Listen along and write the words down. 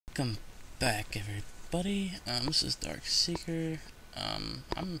Welcome back, everybody. This is Dark Seeker.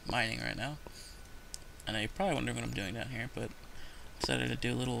 I'm mining right now. I know you're probably wondering what I'm doing down here, but I decided to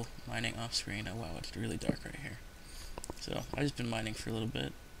do a little mining off screen. Oh wow, it's really dark right here. So, I've just been mining for a little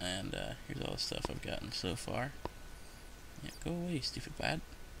bit, and here's all the stuff I've gotten so far. Yeah, go away, you stupid lad.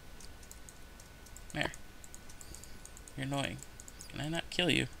 There. You're annoying. Can I not kill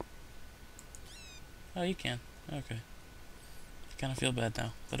you? Oh, you can. Okay. I kind of feel bad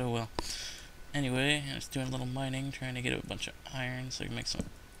now, but oh well. Anyway, I was doing a little mining, trying to get a bunch of iron so I can make some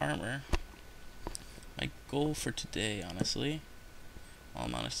armor. My goal for today, honestly, well,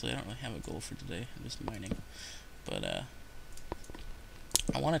 honestly, I don't really have a goal for today. I'm just mining, but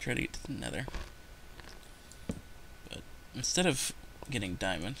I want to try to get to the Nether. But instead of getting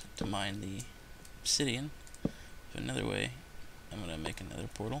diamond to mine the obsidian, there's another way. I'm gonna make another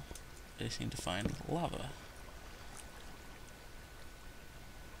portal. I just need to find lava.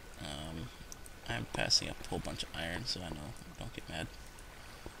 I'm passing up a whole bunch of iron, so I know. Don't get mad.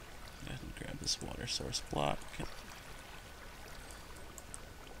 Go ahead and grab this water source block.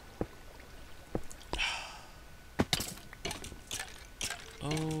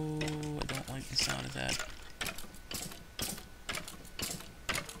 Oh, I don't like the sound of that.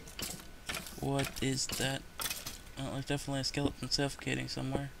 What is that? Oh, there's definitely a skeleton suffocating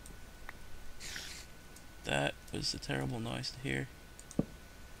somewhere. That was a terrible noise to hear.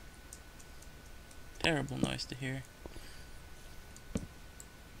 Terrible noise to hear.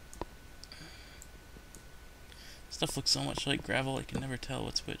 Stuff looks so much like gravel, I can never tell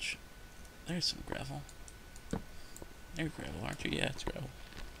what's which. There's some gravel. You're gravel, aren't you? Yeah, it's gravel.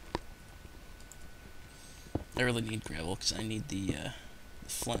 I really need gravel because I need the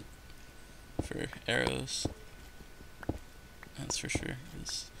flint for arrows. That's for sure.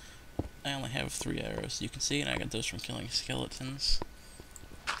 I only have 3 arrows, you can see, and I got those from killing skeletons.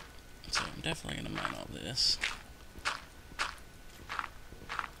 So I'm definitely gonna mine all this.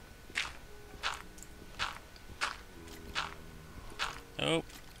 Oh.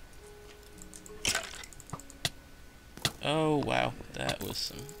 Oh wow, that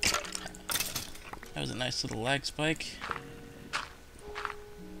was a nice little lag spike.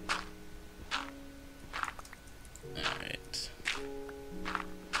 Alright.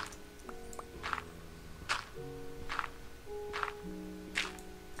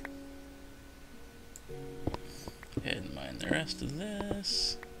 Go ahead and mine the rest of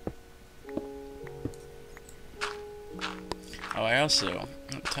this. Oh, I also,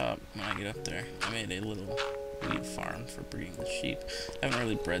 up top, when I get up there, I made a little wheat farm for breeding the sheep. I haven't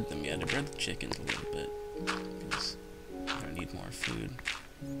really bred them yet. I bred the chickens a little bit, because I need more food.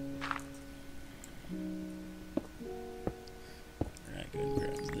 Alright, go ahead and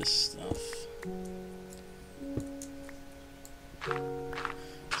grab this stuff.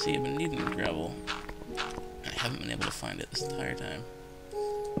 See, I've been needing gravel. I haven't been able to find it this entire time.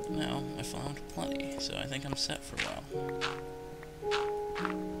 But now, I found plenty, so I think I'm set for a while.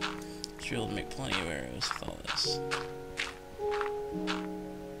 Should be able to make plenty of arrows with all this.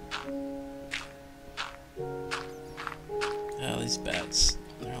 Oh, these bats.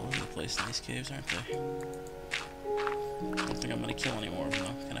 They're all over the place in these caves, aren't they? I don't think I'm gonna kill any more of them,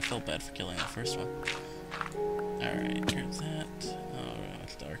 though. Kinda felt bad for killing that first one. Alright, here's that. Oh,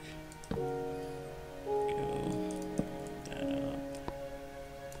 it's dark. Go that up.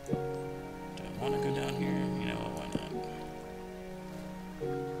 Do I want to go down here? You know what, why not?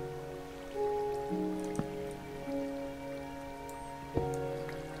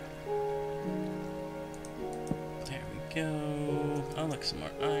 There we go. Oh, look, some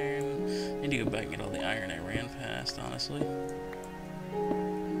more iron. Need to go back and get all the iron I ran past, honestly.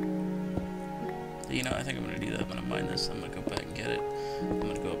 So, you know, I think I'm going to do that. I'm going to mine this. I'm going to go back and get it. I'm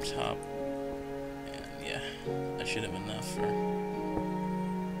going to go up top. And yeah, I should have enough for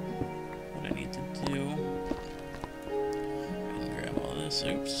what I need to do. And grab all this.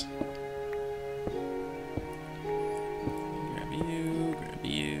 Oops. Grab you. Grab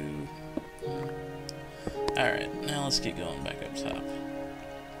you. Alright, now let's get going back up top.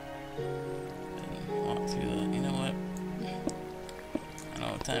 And walk through the... You know what? I don't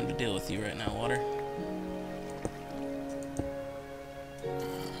have time to deal with you right now, water.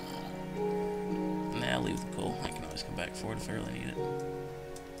 Nah, I'll leave the coal. I can always come back for it if I really need it.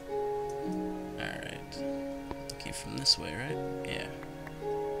 Alright. Okay, from this way, right? Yeah.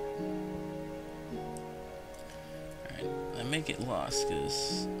 Alright, I may get lost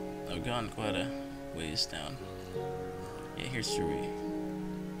because I've gone quite a ways down. Yeah, here's Cherie.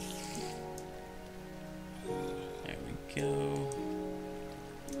 There we go.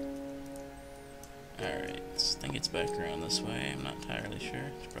 Alright, think it's back around this way. I'm not entirely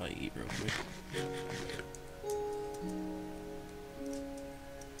sure. Should probably eat real quick.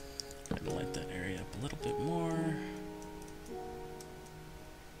 Try to light that area up a little bit more.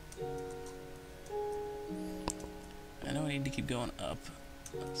 I know I need to keep going up.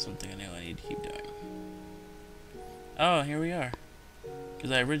 That's something I know I need to keep doing. Oh, here we are.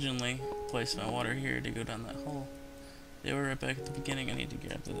 Because I originally placed my water here to go down that hole. They were right back at the beginning. I need to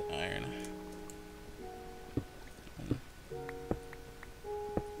grab the iron.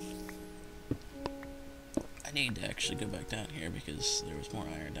 I need to actually go back down here because there was more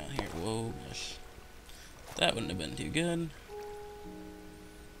iron down here. Whoa, gosh. That wouldn't have been too good.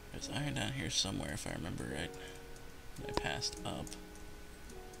 There's iron down here somewhere if I remember right. I passed up.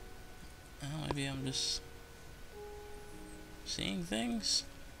 Oh, maybe I'm just seeing things?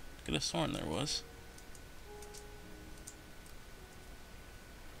 Could have sworn there was.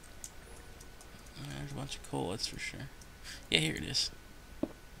 There's a bunch of coal, that's for sure. Yeah, here it is.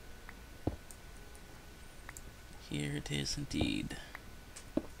 Here it is indeed.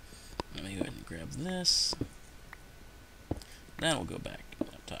 Let me go ahead and grab this. Then we'll go back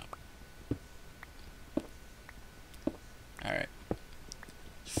up top. Alright.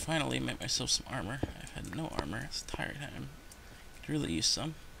 Finally made myself some armor. I've had no armor. It's tired time. Could really use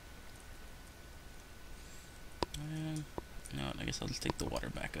some. You know what, I guess I'll just take the water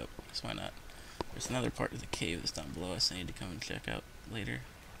back up. Because why not? There's another part of the cave that's down below us I need to come and check out later.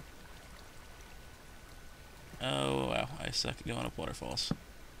 Oh wow, I suck at going up waterfalls.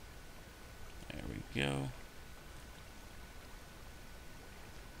 There we go.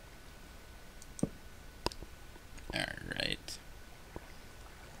 Alright.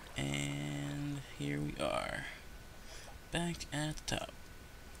 And here we are. Back at the top.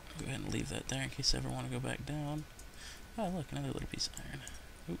 Go ahead and leave that there in case I ever want to go back down. Oh look, another little piece of iron.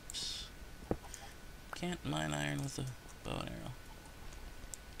 Oops. Can't mine iron with a bow and arrow.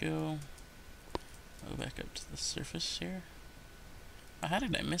 Go back up to the surface here. Oh, how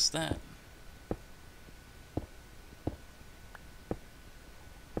did I miss that?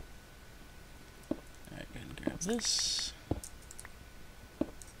 Alright, go ahead and grab this.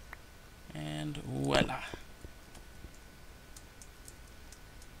 And voila.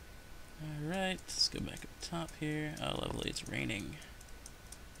 Alright, let's go back up top here. Oh, lovely, it's raining.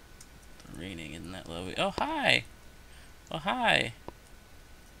 It's raining, isn't that lovely? Oh, hi! Oh, hi!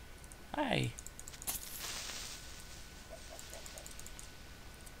 Hi!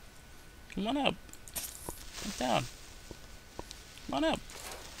 Come on up. Come down. Come on up.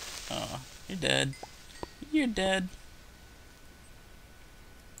 Oh, you're dead. You're dead.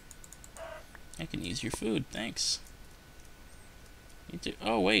 I can use your food, thanks. You too.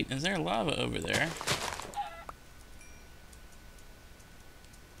 Oh wait, is there lava over there?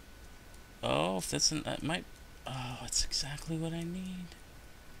 Oh, if that's an, that might. Oh, it's exactly what I need.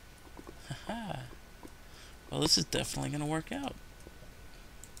 Haha. Well, this is definitely gonna work out.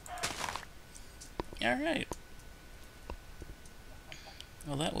 Alright.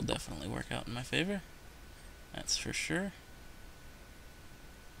 Well, that will definitely work out in my favor. That's for sure.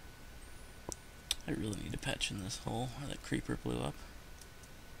 I really need to patch in this hole where that creeper blew up.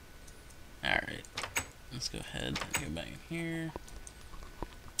 Alright. Let's go ahead and go back in here.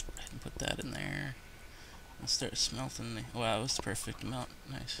 And put that in there. And start smelting the... Wow, that was the perfect amount.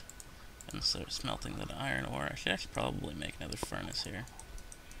 Nice. And start smelting that iron ore. I should actually probably make another furnace here.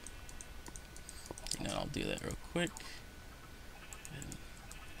 You know, I'll do that real quick. And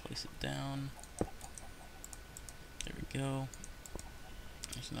place it down. There we go.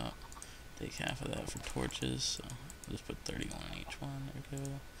 There's not. Take half of that for torches. So I'll just put 31 on each one. There we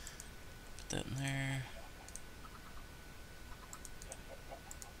go. Put that in there.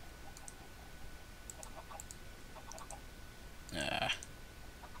 Ah.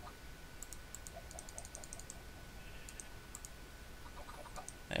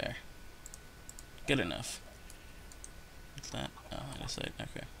 There. Good enough. What's that? Oh, I guess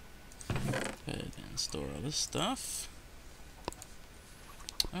okay. Go ahead and store all this stuff.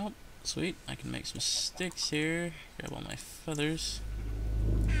 Oh, sweet. I can make some sticks here. Grab all my feathers.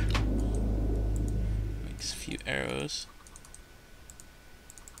 Make a few arrows.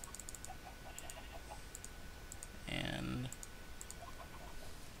 And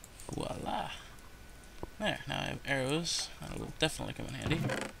voila. There, now I have arrows. That will definitely come in handy.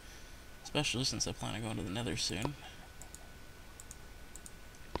 Especially since I plan on going to the Nether soon.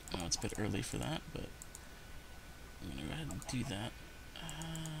 I know it's a bit early for that, but I'm gonna go ahead and do that.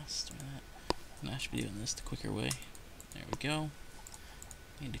 Let's do that. And I should be doing this the quicker way. There we go.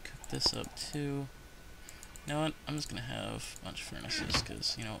 Need to cook this up too. You know what? I'm just gonna have a bunch of furnaces,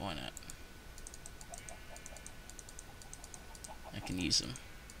 because, you know what, why not? I can use them.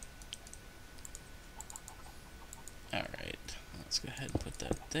 Alright, let's go ahead and put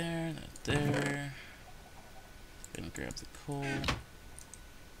that there, that there. Go ahead and grab the coal.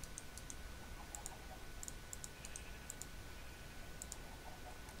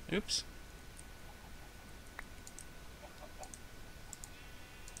 Oops.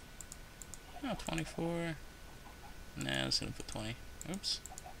 Oh, 24. Nah, I was gonna put 20. Oops.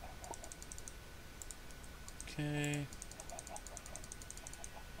 Okay.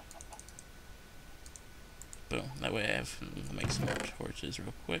 Boom. That way I have to make some more torches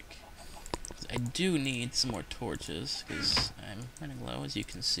real quick. I do need some more torches because I'm running low, as you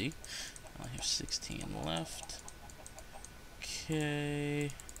can see. I only have 16 left. Okay.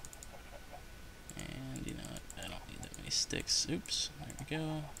 And you know what? I don't need that many sticks. Oops. There we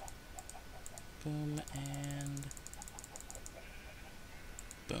go. Boom and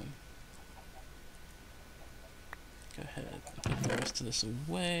boom. Go ahead and put the rest of this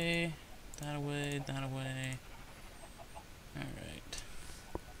away. That away, that away. Alright.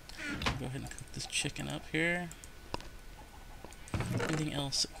 Go ahead and cook this chicken up here. Anything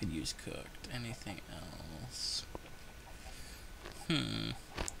else that could use cooked? Anything else?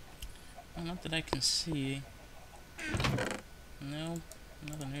 Well, not that I can see. No,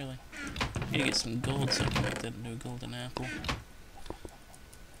 nothing really. I gotta get some gold so I can make that into a golden apple.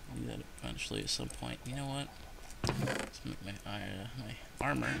 I'll do that eventually at some point. You know what? Let's make my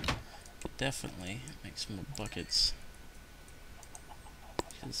armor. Could definitely make some more buckets.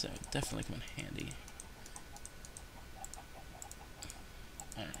 Because that would definitely come in handy.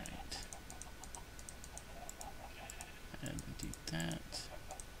 Alright. And do that.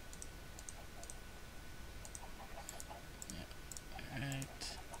 Yeah.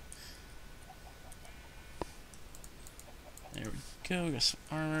 Alright. There we go. We got some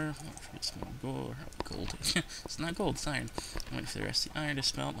armor. Get some more gold. Gold. It's not gold, it's iron. I'm waiting for the rest of the iron to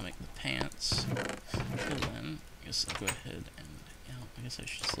smelt to make the pants. Until then, I guess I'll go ahead and, you know, I guess I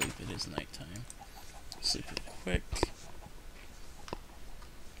should sleep. It is nighttime. Sleep real quick.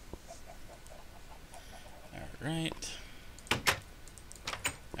 Alright.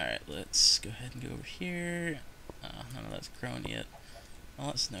 Alright, let's go ahead and go over here. None of that's grown yet. Well,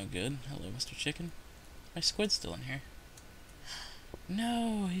 that's no good. Hello, Mr. Chicken. My squid's still in here.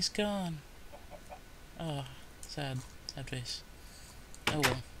 No, he's gone. Oh, sad. Sad face. Oh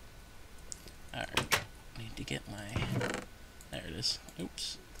well. Alright. Need to get my... There it is.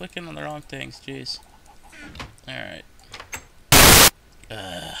 Oops. Clicking on the wrong things, jeez. Alright.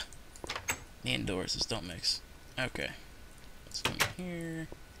 The indoors, just don't mix. Okay. Let's come here.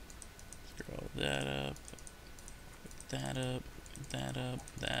 Scroll that up. That up. That up.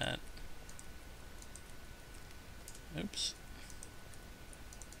 That. Oops.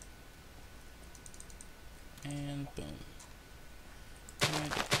 And boom.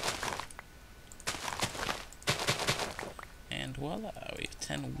 Right. And voila, we have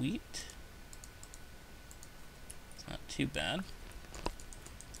 10 wheat. It's not too bad.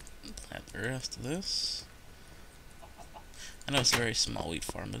 Add the rest of this. I know it's a very small wheat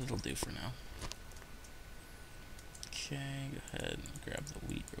farm, but it'll do for now. Okay, go ahead and grab the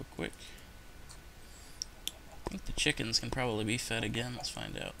wheat real quick. I think the chickens can probably be fed again. Let's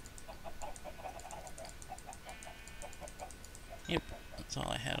find out. Yep, that's all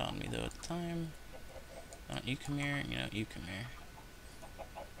I had on me though at the time. Don't you come here? You know, you come here.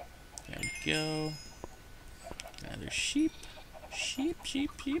 There we go. Another sheep. Sheep,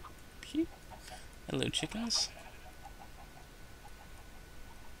 sheep, sheep, sheep. Hello, chickens.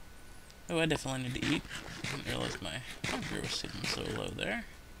 Oh, I definitely need to eat. I didn't realize my hunger was sitting so low there.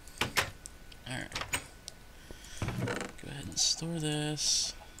 Alright. Go ahead and store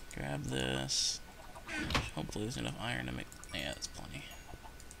this. Grab this. Hopefully there's enough iron to make... Yeah, that's plenty.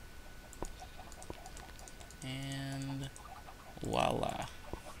 And... voila.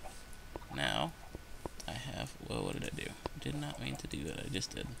 Now, I have... Whoa, what did I do? Did not mean to do that, I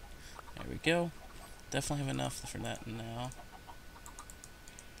just did. There we go. Definitely have enough for that now.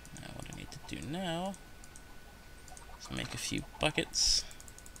 Now what I need to do now is make a few buckets.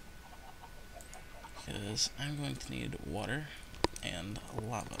 Because I'm going to need water and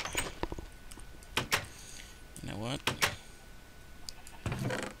lava. You know what?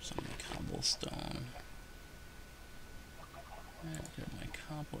 Some cobblestone. Get my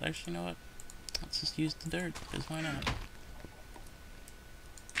cobble. Actually, you know what? Let's just use the dirt, because why not?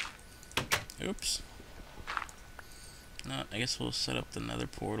 Oops. No, I guess we'll set up the nether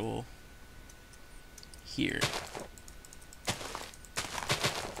portal here.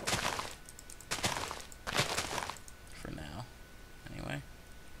 For now, anyway.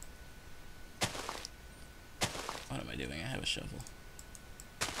 What am I doing? I have shovel.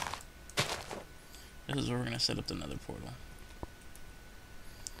 This is where we're going to set up the Nether portal.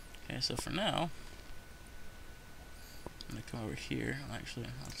 Okay, so for now, I'm going to come over here. Well, actually,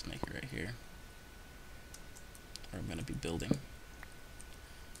 I'll just make it right here. Where I'm going to be building.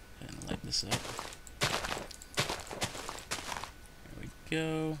 And light this up. There we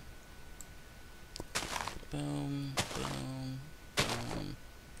go. Boom, boom, boom,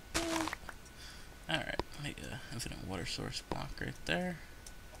 boom. Alright, make an infinite water source block right there.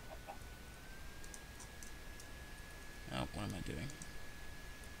 Oh, what am I doing?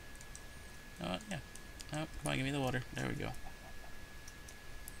 Oh, yeah. Oh, come on, give me the water. There we go.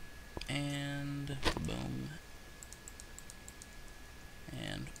 And boom.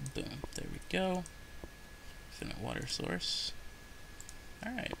 And boom. There we go. Infinite water source.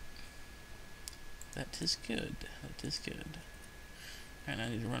 Alright. That is good. That is good. Alright, I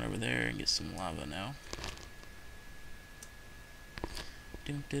need to run over there and get some lava now.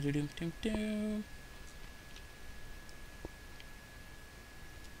 Doom, doom, doom, doom, doom.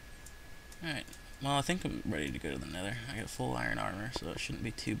 Alright, well, I think I'm ready to go to the Nether. I got full iron armor, so it shouldn't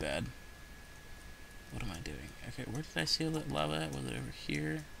be too bad. What am I doing? Okay, where did I see all that lava at? Was it over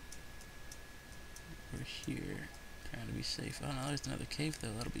here? Over here. Trying to be safe. Oh no, there's another cave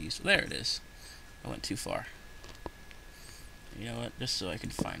though. That'll be useful. There it is. I went too far. You know what? Just so I can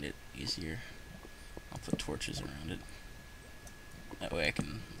find it easier, I'll put torches around it. That way I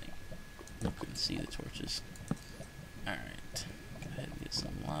can look and see the torches. Alright. Go ahead and get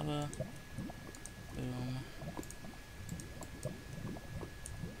some lava. Boom.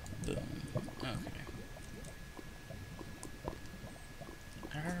 Boom. Okay.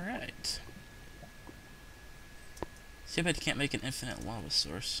 Alright. See, I bet you can't make an infinite lava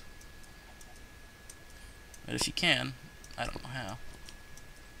source. But if you can, I don't know how.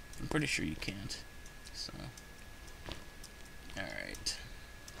 I'm pretty sure you can't. So. Alright.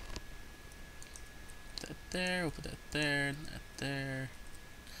 Put that there, we'll put that there, that there.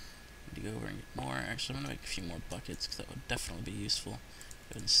 Need to go over and get more. Actually, I'm gonna make a few more buckets because that would definitely be useful. Go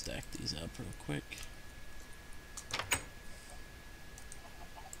ahead and stack these up real quick.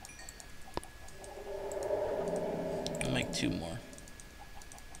 I'll make 2 more.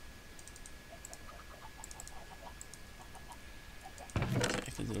 Okay,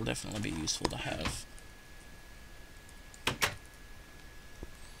 because it'll definitely be useful to have.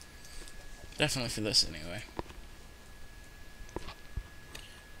 Definitely for this anyway.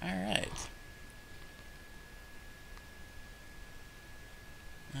 Alright.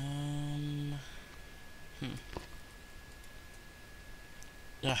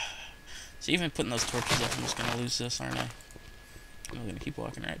 So even putting those torches up, I'm just gonna lose this, aren't I? I'm gonna keep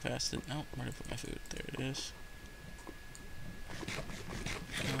walking right past it. Nope, where did I put my food? There it is.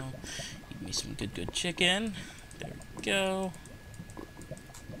 Oh, eat me some good chicken. There we go.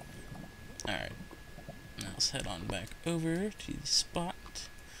 Alright. Now let's head on back over to the spot.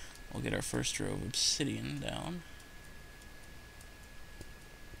 We'll get our first row of obsidian down.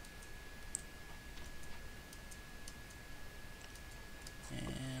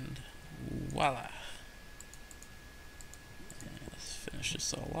 And voila. And let's finish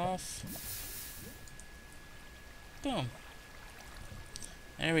this all off. Boom.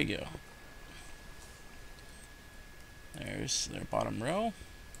 There we go. There's their bottom row.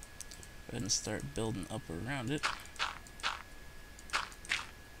 Go ahead and start building up around it.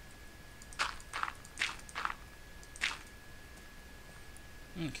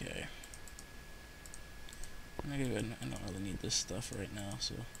 Okay. I don't really need this stuff right now,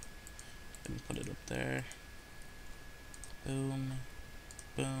 so I'm gonna put it up there. Boom,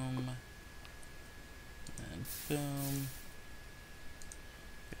 boom, and boom.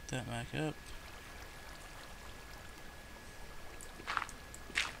 Get that back up.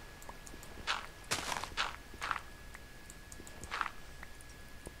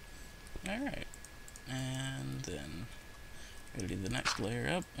 Alright, and then we're gonna do the next layer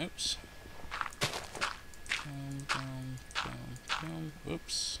up. Oops. Boom, boom, boom, boom.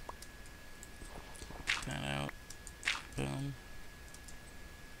 Whoops. That out. Boom.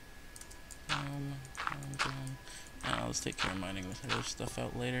 Boom, boom, boom. Now let's take care of mining with other stuff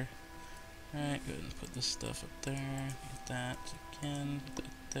out later. Alright, go ahead and put this stuff up there. Get that again. Put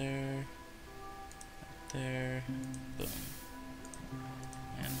that there. Right there. Boom.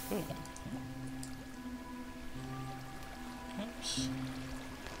 And boom. Oops.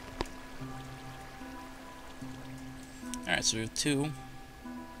 Alright, so we have 2.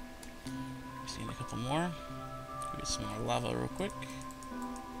 Just need a couple more. Get some more lava real quick.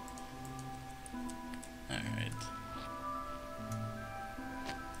 Alright.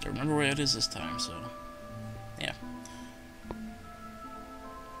 Don't remember where it is this time, so yeah.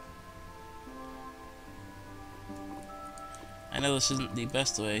 know this isn't the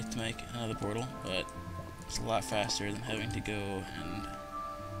best way to make another portal, but it's a lot faster than having to go and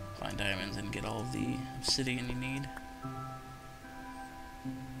find diamonds and get all of the obsidian you need.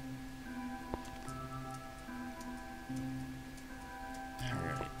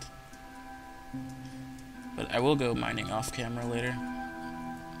 Alright. But I will go mining off camera later,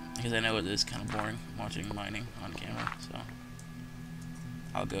 because I know it is kind of boring watching mining on camera, so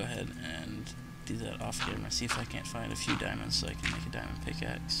I'll go ahead and do that off camera, see if I can't find a few diamonds so I can make a diamond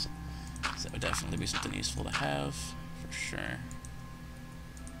pickaxe. So that would definitely be something useful to have, for sure.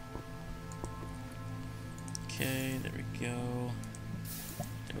 Okay, there we go.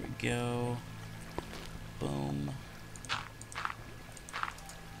 There we go. Boom.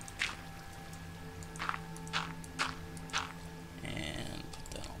 And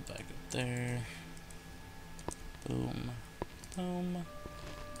put that all back up there. Boom. Boom.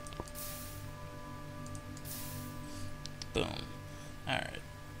 Boom. Alright.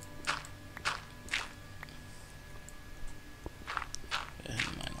 Go ahead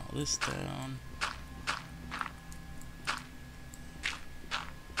and mine all this down.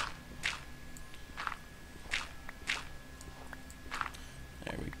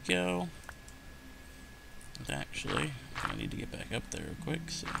 There we go. And actually, I'm gonna need to get back up there real quick,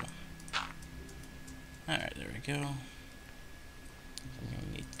 so. Alright, there we go. We're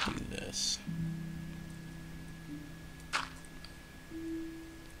gonna need to do this.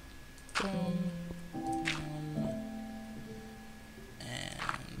 Boom.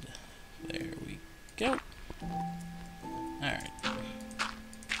 And there we go. Alright.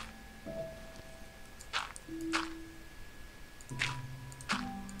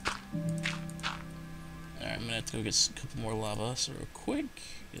 Alright, I'm gonna have to go get a couple more lava so real quick,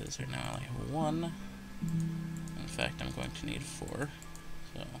 because right now I only have 1. In fact, I'm going to need 4.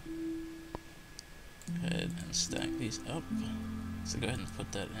 So, go ahead and stack these up. So go ahead and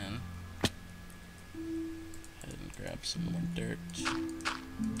put that in. Go ahead and grab some more dirt.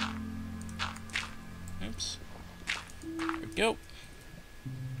 Oops. There we go.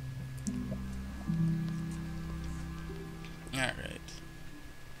 Alright.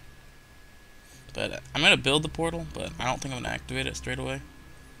 But I'm going to build the portal, but I don't think I'm going to activate it straight away.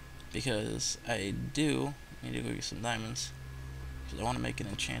 Because I do need to go get some diamonds. Because I want to make an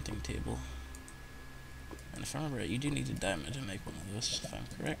enchanting table. And if I remember right, you do need a diamond to make one of those, if I'm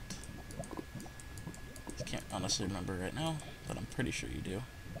correct. I can't honestly remember right now, but I'm pretty sure you do.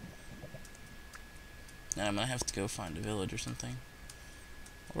 And I'm going to have to go find a village or something.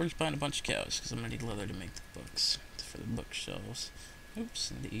 Or just find a bunch of cows, because I'm going to need leather to make the books, for the bookshelves.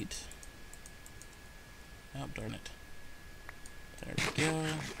 Oops, indeed. Oh, darn it. There we go.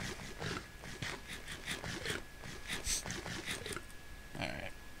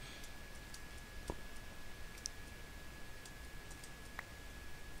 Alright.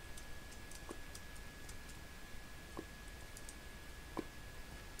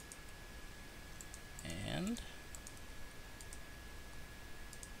 And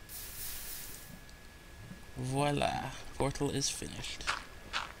voila, portal is finished.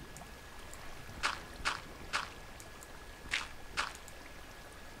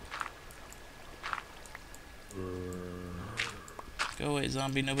 Go away,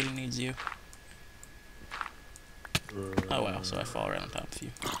 zombie, nobody needs you. Oh wow, so I fall right on top of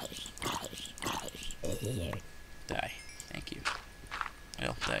you. Die. Thank you.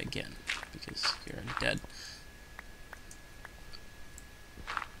 Well, die again, because you're already dead.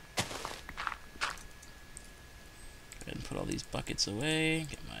 Go ahead and put all these buckets away,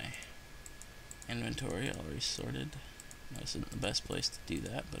 get my inventory all resorted. This isn't the best place to do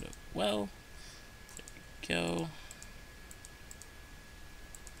that, but well, there we go.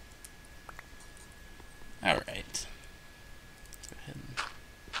 Alright. Go ahead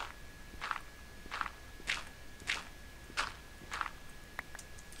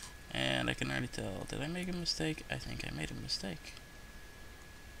and I can already tell. Did I make a mistake? I think I made a mistake.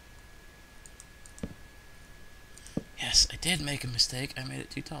 Yes, I did make a mistake. I made it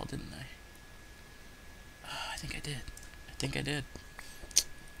too tall, didn't I? I think I did. I think I did.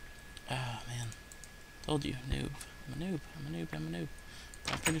 Ah, man. Told you, noob. I'm a noob. I'm a noob. I'm a noob.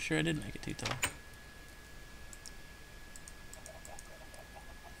 I'm pretty sure I did make it too tall.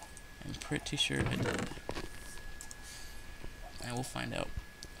 I'm pretty sure I did. And we'll find out.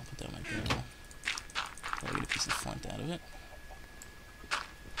 I'll put that on my gravel. I'll get a piece of flint out of it.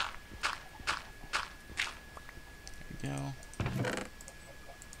 There we go.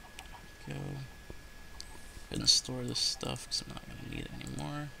 Go. Go ahead and store this stuff because I'm not going to need it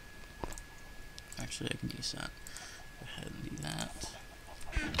anymore. Actually, I can use that. Go ahead and do that.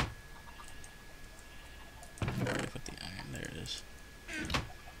 Where did I put the iron? There it is.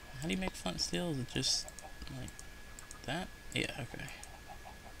 How do you make flint and steel? Is it just like that? Yeah, okay.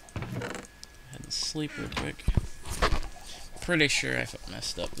 I had to sleep real quick. Pretty sure I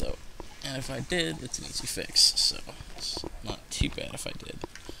messed up though. And if I did, it's an easy fix, so it's not too bad if I did.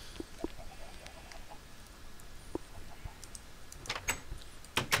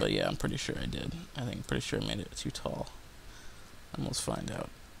 But yeah, I'm pretty sure I did. I'm pretty sure I made it too tall. And let's find out.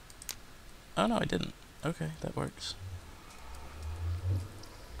 Oh no, I didn't. Okay, that works.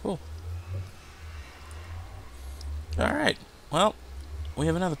 Cool. Alright, well, we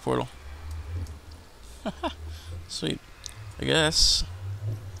have another portal. Sweet. I guess.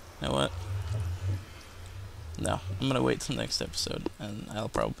 You know what? No, I'm gonna wait till next episode, and I'll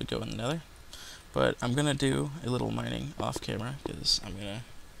probably go in the Nether. But I'm gonna do a little mining off camera, because I'm gonna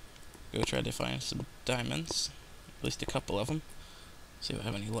go try to find some diamonds. At least a couple of them. See if I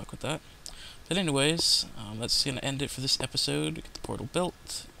have any luck with that. But anyways, that's gonna end it for this episode. Get the portal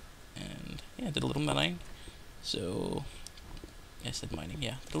built, and yeah, did a little mining. So, yeah, I said mining,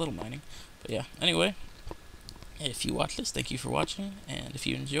 yeah, did a little mining. But yeah, anyway, if you watched this, thank you for watching, and if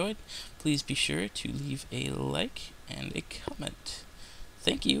you enjoyed, please be sure to leave a like and a comment.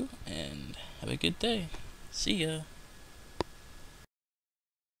 Thank you, and have a good day. See ya.